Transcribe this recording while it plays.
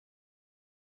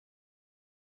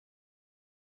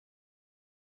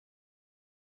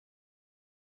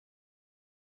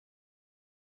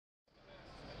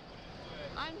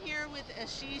here with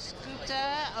Ashish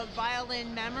Gupta of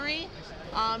Violin Memory.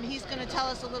 He's going to tell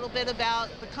us a little bit about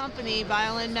the company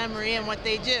Violin Memory and what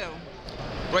they do.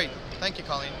 Great, thank you,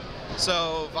 Colleen.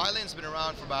 So Violin's been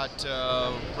around for about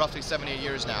roughly 7-8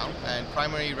 years now, and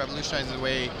primarily revolutionizing the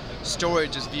way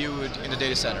storage is viewed in the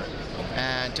data center.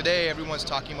 And today everyone's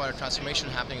talking about a transformation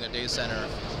happening in the data center.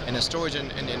 In the storage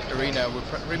in arena, we're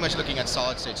pretty much looking at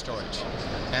solid state storage.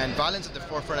 And Violin's at the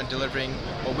forefront of delivering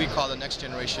what we call the next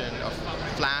generation of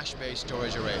flash-based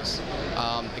storage arrays.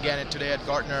 Again, today at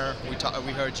Gartner,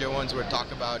 we heard Joe Owens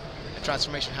talk about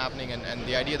transformation happening and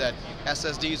the idea that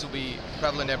SSDs will be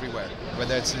prevalent everywhere,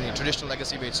 whether it's in the traditional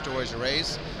legacy-based storage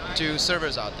arrays to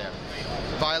servers out there.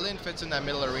 Violin fits in that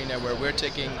middle arena where we're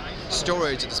taking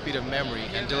storage at the speed of memory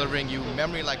and delivering you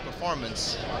memory-like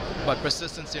performance, but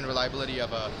persistence and reliability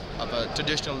of a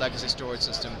traditional legacy storage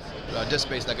system,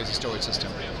 disk-based legacy storage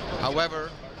system. However,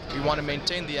 we want to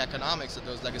maintain the economics that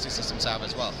those legacy systems have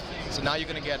as well. So now you're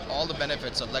going to get all the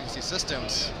benefits of legacy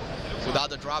systems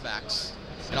without the drawbacks,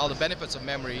 and all the benefits of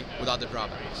memory without the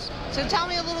drawbacks. So tell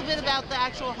me a little bit about the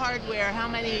actual hardware. How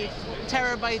many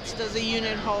terabytes does a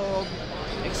unit hold,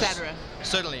 etc.?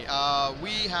 Certainly.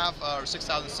 We have our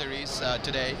 6000 series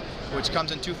today, which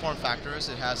comes in 2 form factors.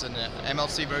 It has an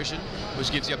MLC version,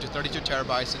 which gives you up to 32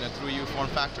 terabytes in a 3U form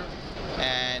factor,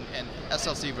 and an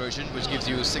SLC version, which gives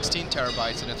you 16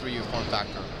 terabytes in a 3U form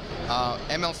factor.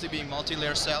 MLC being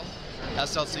multi-layer cell,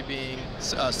 SLC being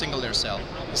a single-layer cell.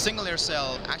 The single-layer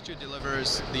cell actually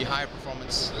delivers the higher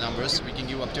performance numbers. We can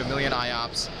give up to 1 million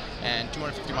IOPS and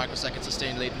 250 microsecond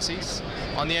sustained latencies.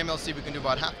 On the MLC, we can do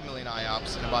about 500,000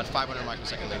 IOPS and about 500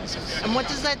 microsecond latencies. And what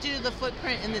does that do to the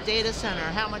footprint in the data center?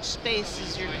 How much space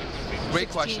is your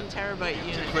 16 terabyte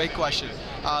unit? Great question.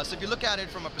 So if you look at it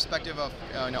from a perspective of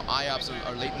IOPS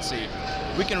or latency,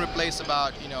 we can replace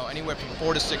about anywhere from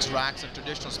 4 to 6 racks of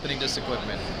traditional spinning disk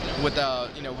equipment with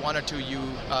 1 or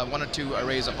 2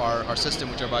 arrays of our system,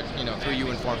 which are about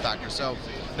 3U in form factor. So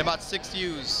in about 6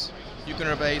 U's, you can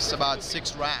replace about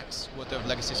 6 racks worth of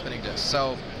legacy spinning disks.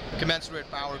 So commensurate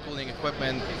power cooling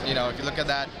equipment, if you look at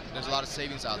that, there's a lot of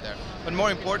savings out there. But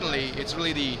more importantly, it's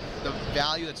really the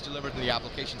value that's delivered in the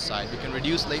application side. We can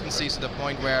reduce latencies to the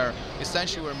point where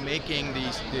essentially we're making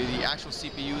the actual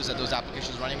CPUs that those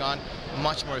applications are running on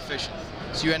much more efficient.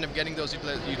 So you end up getting those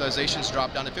utilizations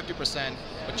drop down to 50%,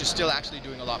 but you're still actually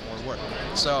doing a lot more work.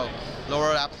 So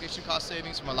lower application cost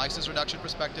savings from a license reduction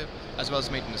perspective, as well as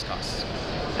maintenance costs.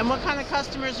 And what kind of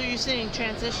customers are you seeing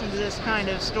transition to this kind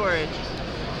of storage?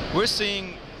 We're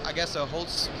seeing, I guess, a whole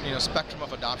spectrum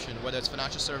of adoption, whether it's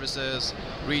financial services,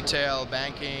 retail,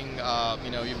 banking,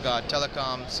 you've got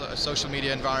telecom, social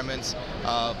media environments,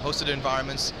 hosted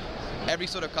environments. Every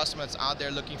sort of customer that's out there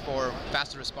looking for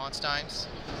faster response times,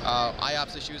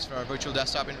 IOPS issues for our virtual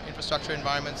desktop infrastructure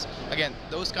environments. Again,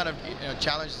 those kind of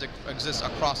challenges exist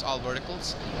across all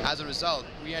verticals. As a result,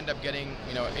 we end up getting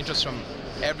interest from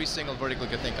every single vertical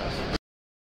you can think of.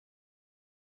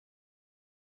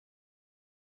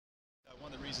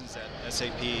 One of the reasons that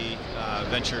SAP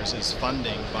Ventures is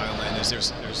funding Violin is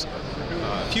there's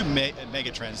a few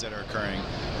mega trends that are occurring.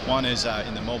 One is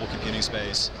in the mobile computing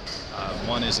space.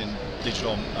 One is in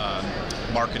digital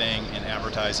marketing and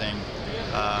advertising.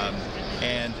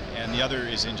 And the other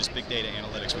is in just big data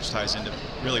analytics, which ties into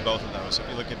really both of those. So if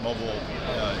you look at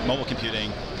mobile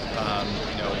computing,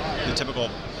 the typical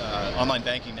online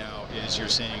banking now is you're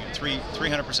seeing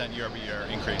 300% year-over-year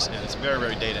increase, and it's very,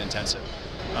 very data intensive.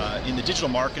 In the digital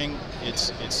marketing,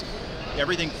 it's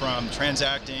everything from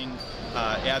transacting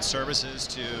ad services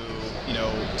to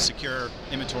secure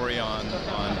inventory on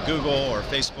Google or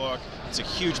Facebook. It's a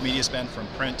huge media spend from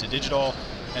print to digital.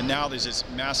 And now there's this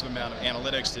massive amount of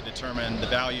analytics to determine the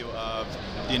value of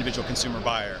the individual consumer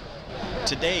buyer.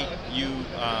 To date,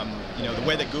 the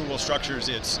way that Google structures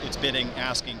its bidding,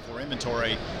 asking for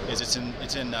inventory, is it's in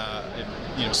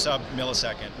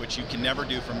sub-millisecond, which you can never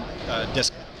do from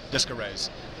disk arrays.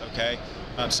 Okay,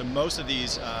 so most of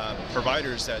these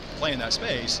providers that play in that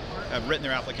space have written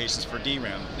their applications for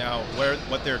DRAM. Now,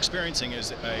 what they're experiencing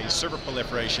is a server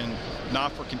proliferation,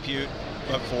 not for compute,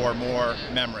 but for more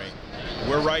memory.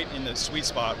 We're right in the sweet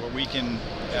spot where we can,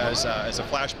 as a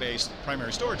flash-based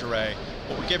primary storage array,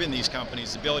 what we're giving these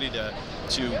companies the ability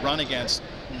to run against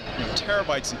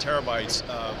terabytes and terabytes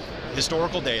of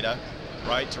historical data,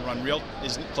 right, to run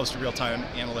as close to real-time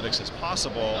analytics as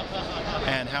possible,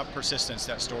 and have persistence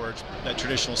that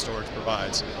traditional storage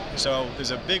provides. So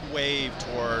there's a big wave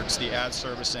towards the ad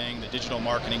servicing, the digital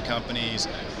marketing companies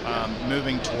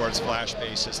moving towards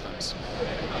flash-based systems.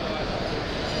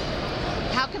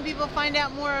 How can people find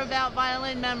out more about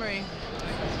Violin Memory?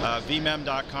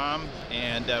 vmem.com,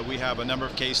 and we have a number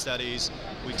of case studies.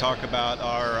 We talk about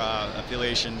our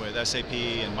affiliation with SAP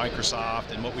and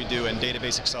Microsoft and what we do in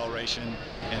database acceleration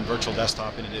and virtual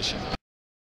desktop in addition.